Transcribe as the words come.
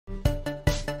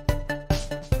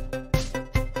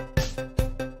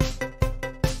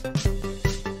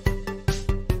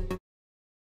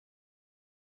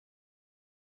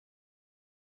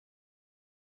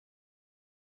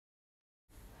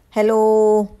Hello,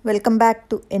 welcome back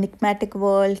to Enigmatic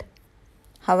world.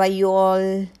 How are you all?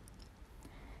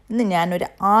 ഇന്ന് ഞാനൊരു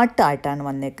ആർട്ടായിട്ടാണ്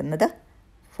വന്നേക്കുന്നത്.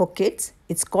 For kids,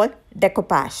 it's called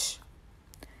Decoupage.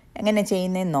 എങ്ങനെ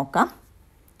ചെയ്യുന്നതെന്ന് നോക്കാം.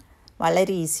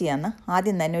 വളരെ ഈസിയാണ്.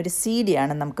 ആദ്യം തന്നെ ഒരു CD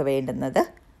ആണ് നമുക്ക് വേണ്ടുന്നത്.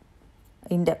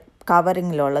 ഇതിൻ്റെ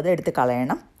കവറിങ്ങിലുള്ളത് എടുത്ത്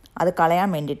കളയണം. അത്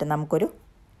കളയാൻ വേണ്ടിയിട്ട് നമുക്കൊരു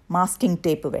മാസ്കിംഗ്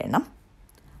ടേപ്പ് വേണം.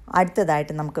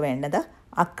 അടുത്തതായിട്ട് നമുക്ക് വേണ്ടത്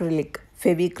acrylic,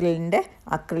 ഫെവിക്രിലിൻ്റെ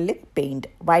acrylic paint,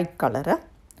 white colour.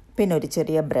 പിന്നെ ഒരു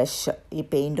ചെറിയ ബ്രഷ്, ഈ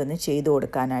പെയിൻ്റ് ഒന്ന് ചെയ്ത്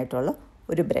കൊടുക്കാനായിട്ടുള്ള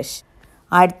ഒരു ബ്രഷ്.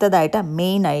 അടുത്തതായിട്ട്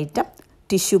മെയിൻ ഐറ്റം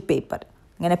ടിഷ്യൂ പേപ്പർ,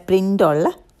 ഇങ്ങനെ പ്രിൻ്റുള്ള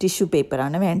ടിഷ്യൂ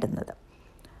പേപ്പറാണ് വേണ്ടുന്നത്.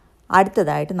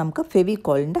 അടുത്തതായിട്ട് നമുക്ക്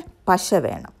ഫെവിക്കോളിൻ്റെ പശ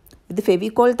വേണം. ഇത്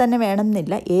ഫെവിക്കോൾ തന്നെ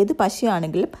വേണമെന്നില്ല, ഏത്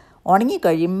പശയാണെങ്കിലും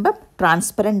ഉണങ്ങിക്കഴിയുമ്പം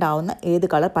ട്രാൻസ്പെറൻ്റ് ആവുന്ന ഏത്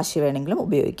കളർ പശ വേണമെങ്കിലും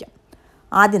ഉപയോഗിക്കാം.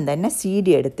 ആദ്യം തന്നെ CD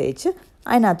എടുത്തേച്ച്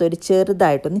അതിനകത്തൊരു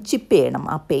ചെറുതായിട്ടൊന്ന് ചിപ്പ് ചെയ്യണം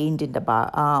ആ പെയിൻറ്റിൻ്റെ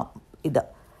ഇത്.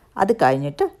 അത്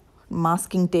കഴിഞ്ഞിട്ട്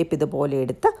മാസ്കിംഗ് ടേപ്പ് ഇതുപോലെ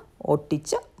എടുത്ത്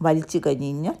ഒട്ടിച്ച് വലിച്ചു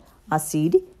കഴിഞ്ഞ് ആ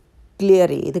CD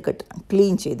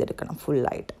ക്ലീൻ ചെയ്തെടുക്കണം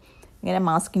ഫുള്ളായിട്ട്. ഇങ്ങനെ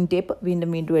മാസ്കിംഗ് ടേപ്പ്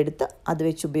വീണ്ടും വീണ്ടും എടുത്ത് അത്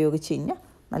വെച്ച് ഉപയോഗിച്ച് കഴിഞ്ഞാൽ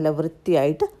നല്ല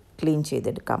വൃത്തിയായിട്ട് ക്ലീൻ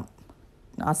ചെയ്തെടുക്കാം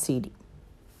ആ CD.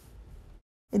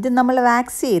 ഇത് നമ്മൾ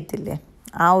വാക്സ് ചെയ്യത്തില്ലേ,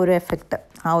 ആ ഒരു എഫക്റ്റ്,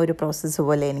 ആ ഒരു പ്രോസസ്സ്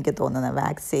പോലെ എനിക്ക് തോന്നുന്നത്.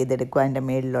 വാക്സ് ചെയ്തെടുക്കുക അതിൻ്റെ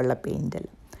മേളിലുള്ള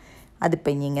പെയിൻ്റെല്ലാം.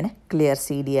 അതിപ്പോൾ ഇനി ഇങ്ങനെ ക്ലിയർ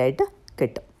CD ആയിട്ട്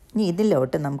കിട്ടും. ഇനി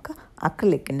ഇതിലോട്ട് നമുക്ക്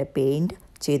അക്രിലിക്കിൻ്റെ പെയിൻറ്റ്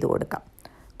ചെയ്ത് കൊടുക്കാം.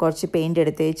 കുറച്ച് പെയിൻറ്റ്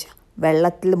എടുത്തേച്ച്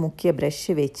വെള്ളത്തിൽ മുക്കിയ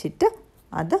ബ്രഷ് വെച്ചിട്ട്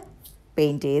അത്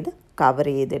പെയിൻറ്റ് ചെയ്ത് കവർ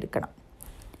ചെയ്തെടുക്കണം.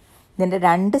 ഇതിൻ്റെ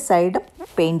രണ്ട് സൈഡും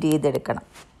പെയിൻറ്റ് ചെയ്തെടുക്കണം.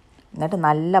 എന്നിട്ട്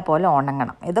നല്ല പോലെ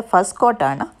ഉണങ്ങണം. ഇത് ഫസ്റ്റ്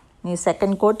കോട്ടാണ്, ഇനി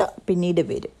സെക്കൻഡ് കോട്ട് പിന്നീട്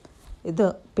വരും. ഇത്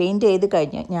പെയിൻറ്റ് ചെയ്ത്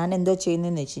കഴിഞ്ഞ് ഞാൻ എന്തോ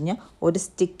ചെയ്യുന്നതെന്ന് വെച്ച് കഴിഞ്ഞാൽ ഒരു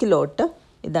സ്റ്റിക്കിലോട്ട്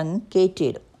ഇതങ്ങ്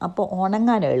കയറ്റിയിടും. അപ്പോൾ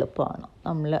ഉണങ്ങാൻ എളുപ്പമാണ്.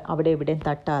 നമ്മൾ അവിടെ ഇവിടെയും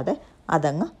തട്ടാതെ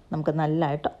അതങ്ങ് നമുക്ക്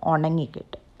നല്ലതായിട്ട് ഉണങ്ങി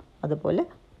കിട്ടും. അതുപോലെ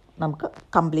നമുക്ക്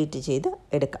കംപ്ലീറ്റ് ചെയ്ത്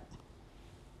എടുക്കാം.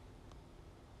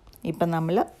 ഇപ്പം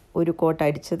നമ്മൾ ഒരു കോട്ട്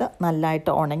അടിച്ചത്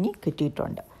നല്ലതായിട്ട് ഉണങ്ങി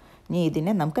കിട്ടിയിട്ടുണ്ട്. ഇനി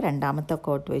ഇതിനെ നമുക്ക് രണ്ടാമത്തെ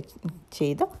കോട്ട്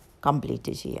ചെയ്ത്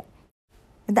കംപ്ലീറ്റ് ചെയ്യാം.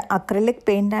 ഇത് അക്രിലിക്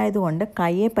പെയിൻ്റ് ആയതുകൊണ്ട്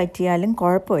കയ്യെ പറ്റിയാലും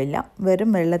കുഴപ്പമില്ല.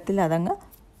 വെറും വെള്ളത്തിൽ അതങ്ങ്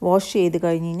വാഷ് ചെയ്ത്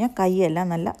കഴിഞ്ഞ് കഴിഞ്ഞാൽ കൈയെല്ലാം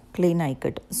നല്ല ക്ലീനായി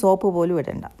കിട്ടും. സോപ്പ് പോലും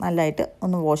ഇടണ്ട, നല്ലതായിട്ട്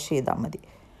ഒന്ന് വാഷ് ചെയ്താൽ മതി.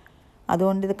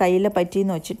 അതുകൊണ്ട് ഇത് കയ്യിൽ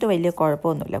പറ്റിയെന്ന് വെച്ചിട്ട് വലിയ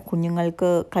കുഴപ്പമൊന്നുമില്ല. കുഞ്ഞുങ്ങൾക്ക്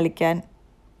കളിക്കാൻ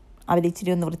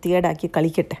അവരിച്ചിരി ഒന്ന് വൃത്തികേടാക്കി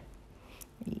കളിക്കട്ടെ.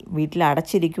 വീട്ടിൽ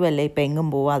അടച്ചിരിക്കുമല്ലേ, ഇപ്പം എങ്ങും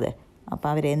പോവാതെ. അപ്പോൾ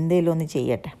അവരെന്തേലും ഒന്ന്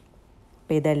ചെയ്യട്ടെ.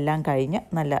 അപ്പോൾ ഇതെല്ലാം കഴിഞ്ഞ്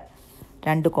നല്ല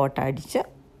 2 കോട്ട അടിച്ച്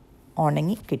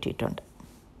ഉണങ്ങി കിട്ടിയിട്ടുണ്ട്.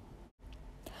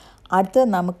 അടുത്തത്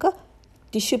നമുക്ക്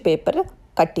ടിഷ്യൂ പേപ്പർ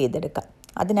കട്ട് ചെയ്തെടുക്കാം.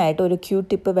 അതിനായിട്ട് ഒരു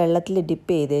Q-ടിപ്പ് വെള്ളത്തിൽ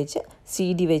ഡിപ്പ് ചെയ്ത് വെച്ച്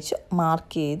CD വെച്ച്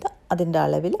മാർക്ക് ചെയ്ത് അതിൻ്റെ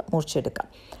അളവിൽ മുറിച്ചെടുക്കാം.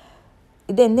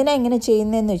 ഇതെന്തിനാണ് ഇങ്ങനെ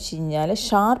ചെയ്യുന്നതെന്ന് വെച്ച് കഴിഞ്ഞാൽ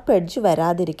ഷാർപ്പ് എഡ്ജ്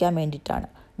വരാതിരിക്കാൻ വേണ്ടിയിട്ടാണ്.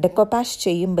 ഡെക്കോപാഷ്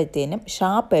ചെയ്യുമ്പോഴത്തേനും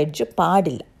ഷാർപ്പ് എഡ്ജ്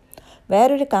പാടില്ല.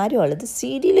 വേറൊരു കാര്യമുള്ളത്,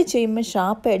 CDയിൽ ചെയ്യുമ്പോൾ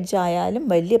ഷാർപ്പ് എഡ്ജ് ആയാലും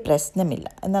വലിയ പ്രശ്നമില്ല.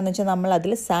 എന്താണെന്ന് വെച്ചാൽ നമ്മൾ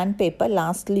അതിൽ സാൻഡ് പേപ്പർ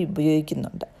ലാസ്റ്റിൽ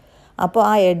ഉപയോഗിക്കുന്നുണ്ട്. അപ്പോൾ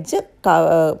ആ എഡ്ജ്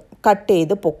കട്ട്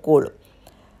ചെയ്ത് പൊക്കോളും.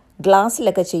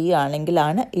 ഗ്ലാസ്സിലൊക്കെ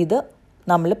ചെയ്യുകയാണെങ്കിലാണ് ഇത്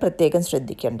നമ്മൾ പ്രത്യേകം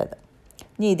ശ്രദ്ധിക്കേണ്ടത്.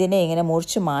 ഇനി ഇതിനെ ഇങ്ങനെ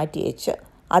മുറിച്ച് മാറ്റി വെച്ച്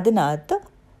അതിനകത്ത്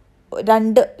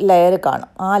 2 ലെയർ കാണും.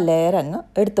 ആ ലെയർ അങ്ങ്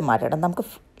എടുത്ത് മാറ്റണം. നമുക്ക്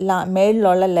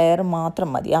മേളിലുള്ള ലെയർ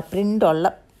മാത്രം മതി, ആ പ്രിൻ്റുള്ള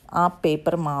ആ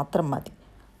പേപ്പർ മാത്രം മതി.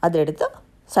 അതെടുത്ത്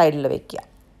സൈഡിൽ വയ്ക്കുക.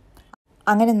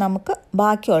 അങ്ങനെ നമുക്ക്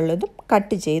ബാക്കിയുള്ളതും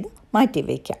കട്ട് ചെയ്ത് മാറ്റി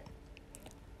വയ്ക്കാം.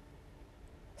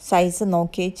 സൈസ്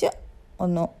നോക്കി വെച്ച്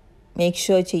ഒന്ന് മേക്ക്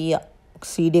ഷുവർ ചെയ്യുക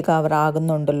CD കവർ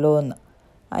ആകുന്നുണ്ടല്ലോ എന്ന്.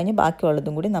 അതിന്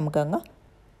ബാക്കിയുള്ളതും കൂടി നമുക്കങ്ങ്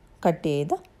കട്ട്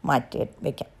ചെയ്ത് മാറ്റി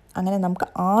വയ്ക്കാം. അങ്ങനെ നമുക്ക്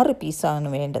 6 പീസാണ്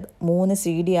വേണ്ടത്. 3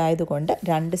 CD ആയതുകൊണ്ട്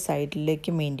 2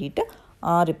 സൈഡിലേക്കും വേണ്ടിയിട്ട്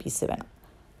 6 പീസ് വേണം.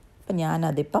 അപ്പം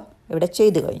ഞാനതിപ്പം ഇവിടെ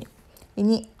ചെയ്ത് കഴിഞ്ഞു.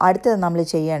 ഇനി അടുത്തത് നമ്മൾ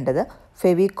ചെയ്യേണ്ടത്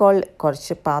ഫെവിക്കോൾ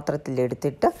കുറച്ച്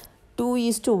പാത്രത്തിലെടുത്തിട്ട്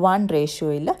 2:1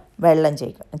 റേഷ്യോയിൽ വെള്ളം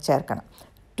ചേർക്കണം.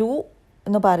 2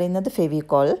 എന്ന് പറയുന്നത്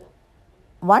ഫെവിക്കോൾ,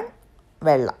 1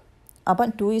 വെള്ളം. അപ്പം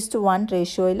 2:1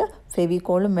 റേഷ്യോയിൽ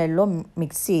ഫെവിക്കോളും വെള്ളവും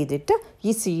മിക്സ് ചെയ്തിട്ട്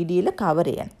ഈ CDയിൽ കവർ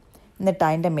ചെയ്യണം. എന്നിട്ട്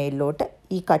അതിൻ്റെ മേലിലോട്ട്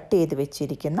ഈ കട്ട് ചെയ്ത്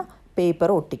വെച്ചിരിക്കുന്ന പേപ്പർ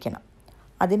ഒട്ടിക്കണം.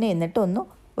 അതിനെ എന്നിട്ട്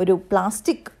ഒരു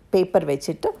പ്ലാസ്റ്റിക് പേപ്പർ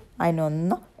വെച്ചിട്ട്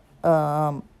അതിനൊന്ന്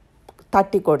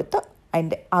തട്ടിക്കൊടുത്ത്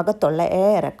അതിൻ്റെ അകത്തുള്ള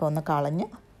എയറൊക്കെ ഒന്ന് കളഞ്ഞ്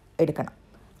എടുക്കണം.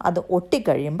 അത്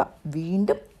ഒട്ടിക്കഴിയുമ്പോൾ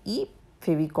വീണ്ടും ഈ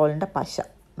ഫെവിക്കോളിൻ്റെ പശ,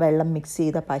 വെള്ളം മിക്സ്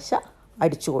ചെയ്ത പശ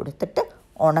അടിച്ചു കൊടുത്തിട്ട്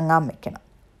ഉണങ്ങാൻ വെക്കണം.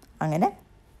 അങ്ങനെ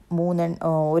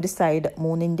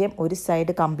 3ൻ്റെയും ഒരു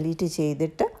സൈഡ് കംപ്ലീറ്റ്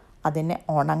ചെയ്തിട്ട് അതിനെ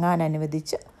ഉണങ്ങാൻ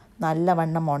അനുവദിച്ച്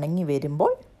നല്ലവണ്ണം ഉണങ്ങി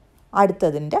വരുമ്പോൾ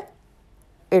അടുത്തതിൻ്റെ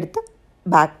എടുത്ത്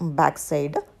ബാക്ക്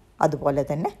സൈഡ് അതുപോലെ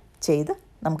തന്നെ ചെയ്ത്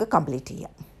നമുക്ക് കംപ്ലീറ്റ്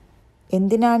ചെയ്യാം.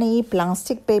 എന്തിനാണ് ഈ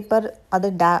പ്ലാസ്റ്റിക് പേപ്പർ അത്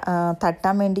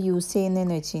തട്ടാൻ വേണ്ടി യൂസ്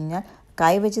ചെയ്യുന്നതെന്ന് വെച്ച് കഴിഞ്ഞാൽ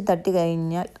കൈ വെച്ച് തട്ടി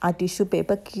കഴിഞ്ഞാൽ ആ ടിഷ്യൂ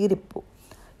പേപ്പർ കീറിപ്പോവും.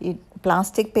 ഈ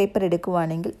പ്ലാസ്റ്റിക് പേപ്പർ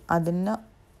എടുക്കുവാണെങ്കിൽ അതിന്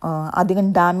അധികം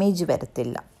ഡാമേജ്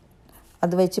വരത്തില്ല.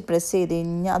 അത് വെച്ച് പ്രസ് ചെയ്ത്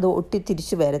കഴിഞ്ഞാൽ അത് ഒട്ടി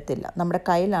തിരിച്ച് വരത്തില്ല. നമ്മുടെ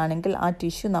കയ്യിലാണെങ്കിൽ ആ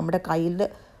ടിഷ്യൂ നമ്മുടെ കയ്യിൽ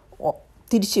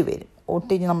തിരിച്ച് വരും,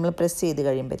 ഒട്ടി നമ്മൾ പ്രസ് ചെയ്ത്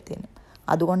കഴിയുമ്പോഴത്തേനും.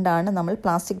 അതുകൊണ്ടാണ് നമ്മൾ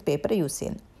പ്ലാസ്റ്റിക് പേപ്പർ യൂസ്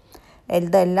ചെയ്യുന്നത്.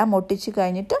 ഇതെല്ലാം ഒട്ടിച്ച്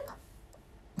കഴിഞ്ഞിട്ട്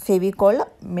ഫെവിക്കോൾ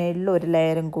മേളിൽ ഒരു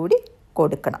ലെയറും കൂടി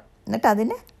കൊടുക്കണം. എന്നിട്ട്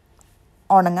അതിനെ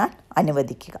ഉണങ്ങാൻ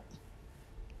അനുവദിക്കുക.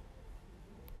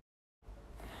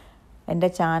 എൻ്റെ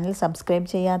ചാനൽ സബ്സ്ക്രൈബ്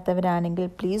ചെയ്യാത്തവരാണെങ്കിൽ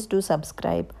പ്ലീസ് ഡു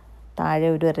സബ്സ്ക്രൈബ്. താഴെ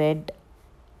ഒരു റെഡ്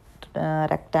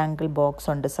റെക്റ്റാങ്കിൾ ബോക്സ്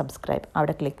ഉണ്ട്, സബ്സ്ക്രൈബ്.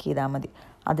 അവിടെ ക്ലിക്ക് ചെയ്താൽ മതി.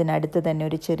 അതിനടുത്ത് തന്നെ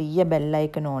ഒരു ചെറിയ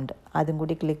ബെല്ലൈക്കനും ഉണ്ട്. അതും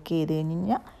കൂടി ക്ലിക്ക് ചെയ്ത്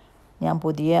കഴിഞ്ഞാൽ ഞാൻ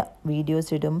പുതിയ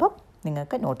വീഡിയോസ് ഇടുമ്പം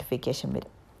നിങ്ങൾക്ക് നോട്ടിഫിക്കേഷൻ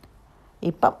വരും.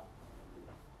 ഇപ്പം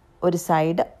ഒരു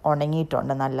സൈഡ്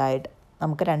ഉണങ്ങിയിട്ടുണ്ട് നല്ലതായിട്ട്.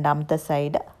 നമുക്ക് രണ്ടാമത്തെ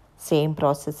സൈഡ് സെയിം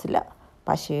പ്രോസസ്സിൽ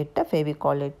പശയിട്ട്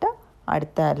ഫെവിക്കോളിട്ട്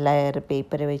അടുത്ത ലെയർ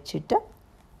പേപ്പർ വെച്ചിട്ട്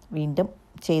വീണ്ടും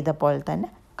ചെയ്ത പോലെ തന്നെ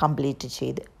കംപ്ലീറ്റ്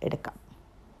ചെയ്ത് എടുക്കാം.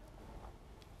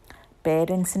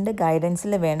 പേരൻസിൻ്റെ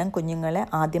ഗൈഡൻസിൽ വേണം കുഞ്ഞുങ്ങളെ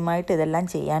ആദ്യമായിട്ട് ഇതെല്ലാം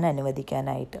ചെയ്യാൻ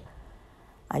അനുവദിക്കാനായിട്ട്.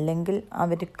 അല്ലെങ്കിൽ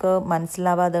അവർക്ക്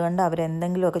മനസ്സിലാവാതെ കണ്ട്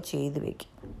അവരെന്തെങ്കിലുമൊക്കെ ചെയ്ത്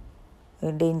വയ്ക്കും.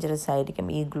 ഡേഞ്ചറസ് ആയിരിക്കും.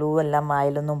 ഈ ഗ്ലൂ എല്ലാം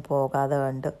വായിലൊന്നും പോകാതെ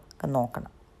കണ്ട് ഒക്കെ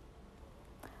നോക്കണം.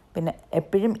 പിന്നെ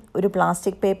എപ്പോഴും ഒരു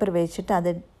പ്ലാസ്റ്റിക് പേപ്പർ വെച്ചിട്ട്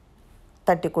അത്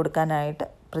തട്ടിക്കൊടുക്കാനായിട്ട്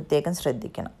പ്രത്യേകം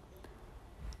ശ്രദ്ധിക്കണം.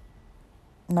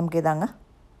 നമുക്കിതങ്ങ്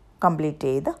കംപ്ലീറ്റ്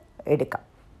ചെയ്ത് എടുക്കാം.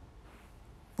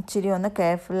 ഇച്ചിരി ഒന്ന്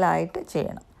കെയർഫുള്ളായിട്ട്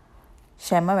ചെയ്യണം.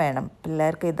 ക്ഷമ വേണം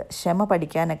പിള്ളേർക്ക്. ക്ഷമ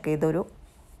പഠിക്കാനൊക്കെ ഇതൊരു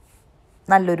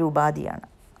നല്ലൊരു ഉപാധിയാണ്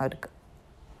അവർക്ക്.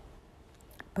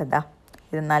 അപ്പോൾ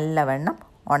ഇത് നല്ലവണ്ണം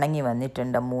ഉണങ്ങി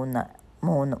വന്നിട്ടുണ്ട്.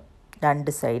 മൂന്നും രണ്ട്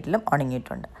സൈഡിലും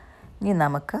ഉണങ്ങിയിട്ടുണ്ട്. ഇനി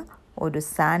നമുക്ക് ഒരു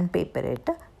സാൻഡ് പേപ്പർ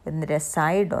ഇട്ട് ഇതിൻ്റെ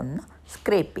സൈഡ് ഒന്ന്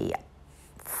സ്ക്രേപ്പ് ചെയ്യാം,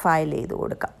 ഫയൽ ചെയ്ത്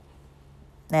കൊടുക്കാം.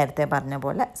 നേരത്തെ പറഞ്ഞ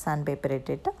പോലെ സാൻഡ് പേപ്പർ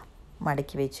ഇട്ടിട്ട്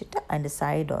മടക്കി വെച്ചിട്ട് അതിൻ്റെ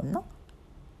സൈഡ് ഒന്ന്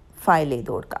ഫയൽ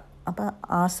ചെയ്ത് കൊടുക്കാം. അപ്പോൾ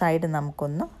ആ സൈഡ്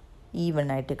നമുക്കൊന്ന്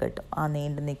ഈവണായിട്ട് കിട്ടും. ആ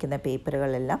നീണ്ടു നിൽക്കുന്ന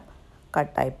പേപ്പറുകളെല്ലാം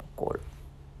കട്ടായി പൊക്കോളും.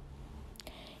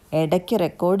 ഇടയ്ക്ക്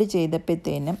റെക്കോർഡ്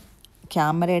ചെയ്തപ്പോഴത്തേനും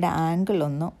ക്യാമറയുടെ ആംഗിൾ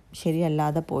ഒന്നും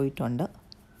ശരിയല്ലാതെ പോയിട്ടുണ്ട്.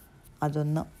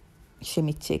 അതൊന്ന്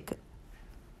ക്ഷമിച്ചേക്ക്.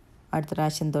 അടുത്ത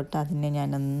പ്രാവശ്യം തൊട്ട് അതിനെ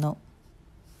ഞാനൊന്ന്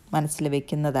മനസ്സിൽ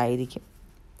വയ്ക്കുന്നതായിരിക്കും.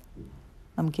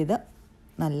 നമുക്കിത്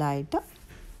നല്ലതായിട്ട്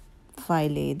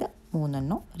ഫയൽ ചെയ്ത്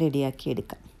 3 റെഡിയാക്കി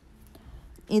എടുക്കാം.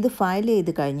 ഇത് ഫയൽ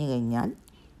ചെയ്ത് കഴിഞ്ഞാൽ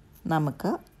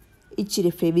നമുക്ക്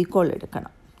ഇച്ചിരി ഫെവിക്കോൾ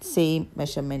എടുക്കണം. സെയിം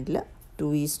മെഷർമെൻറ്റിൽ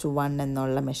 2:1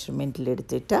 എന്നുള്ള മെഷർമെൻറ്റിൽ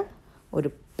എടുത്തിട്ട് ഒരു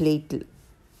പ്ലേറ്റിൽ,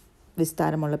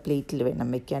 വിസ്താരമുള്ള പ്ലേറ്റിൽ വേണം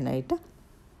വയ്ക്കാനായിട്ട്.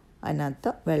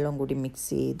 അതിനകത്ത് വെള്ളം കൂടി മിക്സ്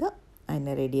ചെയ്ത്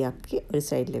അതിനെ റെഡിയാക്കി ഒരു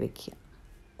സൈഡിൽ വയ്ക്കുക.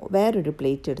 വേറൊരു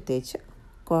പ്ലേറ്റ് എടുത്തേച്ച്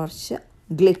കുറച്ച്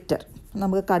ഗ്ലിറ്റർ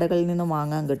നമുക്ക് കടകളിൽ നിന്ന്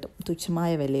വാങ്ങാൻ കിട്ടും,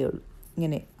 തുച്ഛമായ വിലയുള്ളൂ.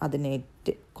 ഇങ്ങനെ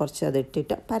അതിനേറ്റ് കുറച്ച്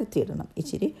അതിട്ടിട്ട് പരത്തിയിടണം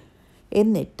ഇച്ചിരി.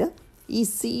 എന്നിട്ട് ഈ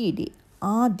CD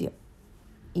ആദ്യം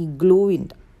ഈ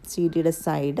ഗ്ലൂവിൻ്റെ CDയുടെ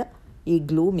സൈഡ് ഈ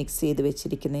ഗ്ലൂ മിക്സ് ചെയ്ത്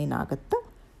വെച്ചിരിക്കുന്നതിനകത്ത്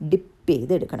ഡിപ്പ്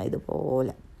ചെയ്തെടുക്കണം.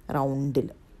 ഇതുപോലെ റൗണ്ടിൽ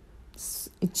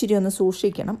ഇച്ചിരി ഒന്ന്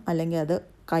സൂക്ഷിക്കണം, അല്ലെങ്കിൽ അത്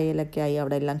കയ്യിലൊക്കെ ആയി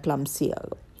അവിടെ എല്ലാം ക്ലംസി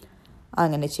ആകും.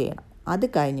 അങ്ങനെ ചെയ്യണം. അത്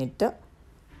കഴിഞ്ഞിട്ട്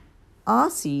ആ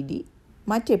CD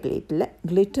മറ്റേ പ്ലേറ്റിൽ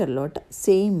ഗ്ലിറ്ററിലോട്ട്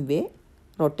സെയിം വേ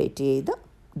റൊട്ടേറ്റ് ചെയ്ത്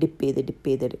ഡിപ്പ്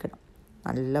ചെയ്തെടുക്കണം.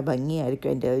 നല്ല ഭംഗിയായിരിക്കും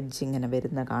അതിൻ്റെ എഡ്ജ് ഇങ്ങനെ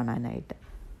വരുന്ന കാണാനായിട്ട്.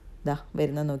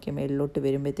 വരുന്ന നോക്കിയാൽ മേളിലോട്ട്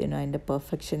വരുമ്പോഴത്തേനും അതിൻ്റെ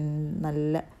പെർഫെക്ഷൻ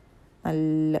നല്ല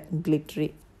നല്ല ഗ്ലിറ്ററി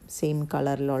സെയിം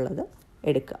കളറിലുള്ളത്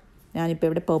എടുക്കുക. ഞാനിപ്പോൾ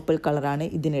ഇവിടെ പേർപ്പിൾ കളറാണ്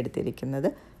ഇതിനെടുത്തിരിക്കുന്നത്.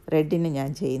 റെഡിന് ഞാൻ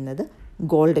ചെയ്യുന്നത്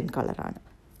ഗോൾഡൻ കളറാണ്.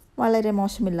 വളരെ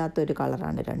മോശമില്ലാത്തൊരു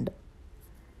കളറാണ് രണ്ടും,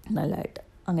 നല്ലതായിട്ട്.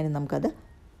 അങ്ങനെ നമുക്കത്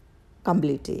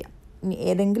കംപ്ലീറ്റ് ചെയ്യാം. ഇനി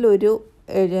ഏതെങ്കിലും ഒരു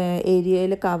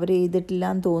ഏരിയയിൽ കവർ ചെയ്തിട്ടില്ല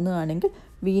എന്ന് തോന്നുകയാണെങ്കിൽ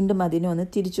വീണ്ടും അതിനെ ഒന്ന്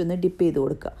തിരിച്ചൊന്ന് ഡിപ്പ് ചെയ്ത്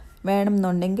കൊടുക്കുക.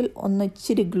 വേണമെന്നുണ്ടെങ്കിൽ ഒന്ന്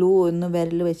ഇച്ചിരി ഗ്ലൂ ഒന്ന്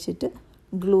വിരൽ വെച്ചിട്ട്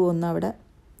ഗ്ലൂ ഒന്ന് അവിടെ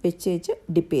വെച്ച്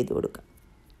ഡിപ്പ് ചെയ്ത് കൊടുക്കുക.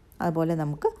 അതുപോലെ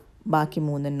നമുക്ക് ബാക്കി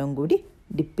 3 കൂടി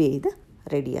ഡിപ്പ് ചെയ്ത്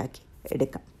റെഡിയാക്കി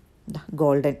എടുക്കാം.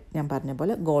 ഗോൾഡൻ, ഞാൻ പറഞ്ഞ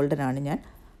പോലെ ഗോൾഡനാണ് ഞാൻ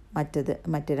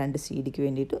മറ്റേ 2 CDക്ക്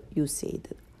വേണ്ടിയിട്ട് യൂസ്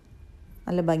ചെയ്തത്.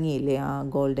 നല്ല ഭംഗിയില്ലേ ആ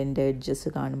ഗോൾഡൻ്റെ എഡ്ജസ്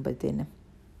കാണുമ്പോഴത്തേനും.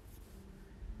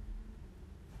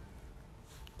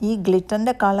 ഈ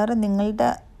ഗ്ലിറ്ററിൻ്റെ കളറ് നിങ്ങളുടെ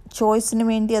ചോയ്സിന്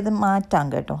വേണ്ടി അത് മാറ്റാം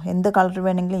കേട്ടോ. എന്ത് കളർ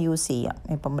വേണമെങ്കിലും യൂസ് ചെയ്യാം.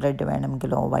 ഇപ്പം റെഡ്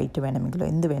വേണമെങ്കിലോ വൈറ്റ് വേണമെങ്കിലോ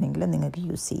എന്ത് വേണമെങ്കിലും നിങ്ങൾക്ക്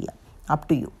യൂസ് ചെയ്യാം. Up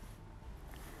to you.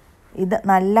 ഇത്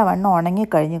നല്ലവണ്ണം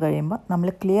ഉണങ്ങിക്കഴിഞ്ഞ് കഴിയുമ്പോൾ നമ്മൾ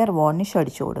ക്ലിയർ വാർണിഷ്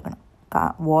അടിച്ചു കൊടുക്കണം.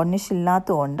 വാർണിഷ്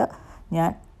ഇല്ലാത്തതുകൊണ്ട്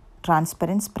ഞാൻ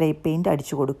ട്രാൻസ്പെറൻറ്റ് സ്പ്രേ പെയിൻറ്റ്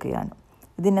അടിച്ചു കൊടുക്കുകയാണ്.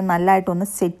 ഇതിനെ നല്ലതായിട്ടൊന്ന്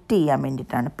സെറ്റ് ചെയ്യാൻ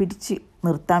വേണ്ടിയിട്ടാണ്, പിടിച്ച്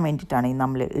നിർത്താൻ വേണ്ടിയിട്ടാണ് ഈ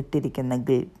നമ്മൾ ഇട്ടിരിക്കുന്ന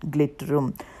ഗ്ലിറ്ററും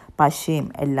പശയും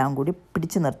എല്ലാം കൂടി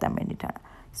പിടിച്ച് നിർത്താൻ വേണ്ടിയിട്ടാണ്.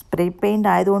 സ്പ്രേ പെയിൻ്റ്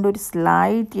ആയതുകൊണ്ട് ഒരു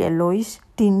സ്ലൈറ്റ് യെല്ലോയിഷ്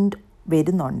ടിൻഡ്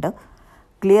വരുന്നുണ്ട്.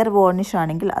 ക്ലിയർ വാർണിഷ്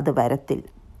ആണെങ്കിൽ അത് വരത്തില്ല.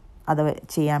 അത്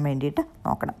ചെയ്യാൻ വേണ്ടിയിട്ട്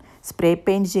നോക്കണം. സ്പ്രേ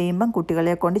പെയിൻറ്റ് ചെയ്യുമ്പം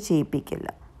കുട്ടികളെ കൊണ്ട് ചെയ്യിപ്പിക്കില്ല.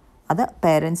 അത്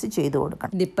പേരൻസ് ചെയ്തു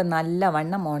കൊടുക്കണം. ഇതിപ്പോൾ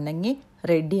നല്ലവണ്ണം ഉണങ്ങി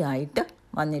റെഡി ആയിട്ട്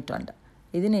വന്നിട്ടുണ്ട്.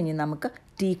 ഇതിനി നമുക്ക്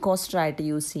ടീ കോസ്റ്ററായിട്ട്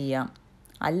യൂസ് ചെയ്യാം.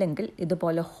 അല്ലെങ്കിൽ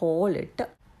ഇതുപോലെ ഹോളിട്ട്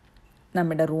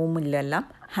നമ്മുടെ റൂമിലെല്ലാം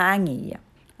ഹാങ് ചെയ്യാം.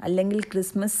 അല്ലെങ്കിൽ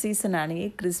ക്രിസ്മസ് സീസൺ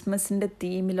ആണെങ്കിൽ ക്രിസ്മസിൻ്റെ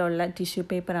തീമിലുള്ള ടിഷ്യൂ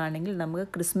പേപ്പർ ആണെങ്കിൽ നമുക്ക്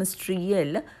ക്രിസ്മസ്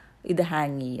ട്രീയിൽ ഇത്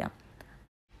ഹാങ് ചെയ്യാം.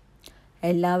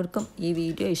 എല്ലാവർക്കും ഈ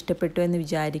വീഡിയോ ഇഷ്ടപ്പെട്ടു എന്ന്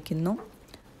വിചാരിക്കുന്നു.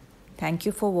 Thank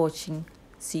you for watching.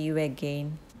 See you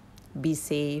again. Be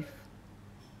safe.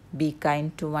 Be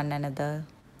kind to one another.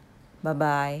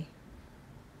 Bye-bye.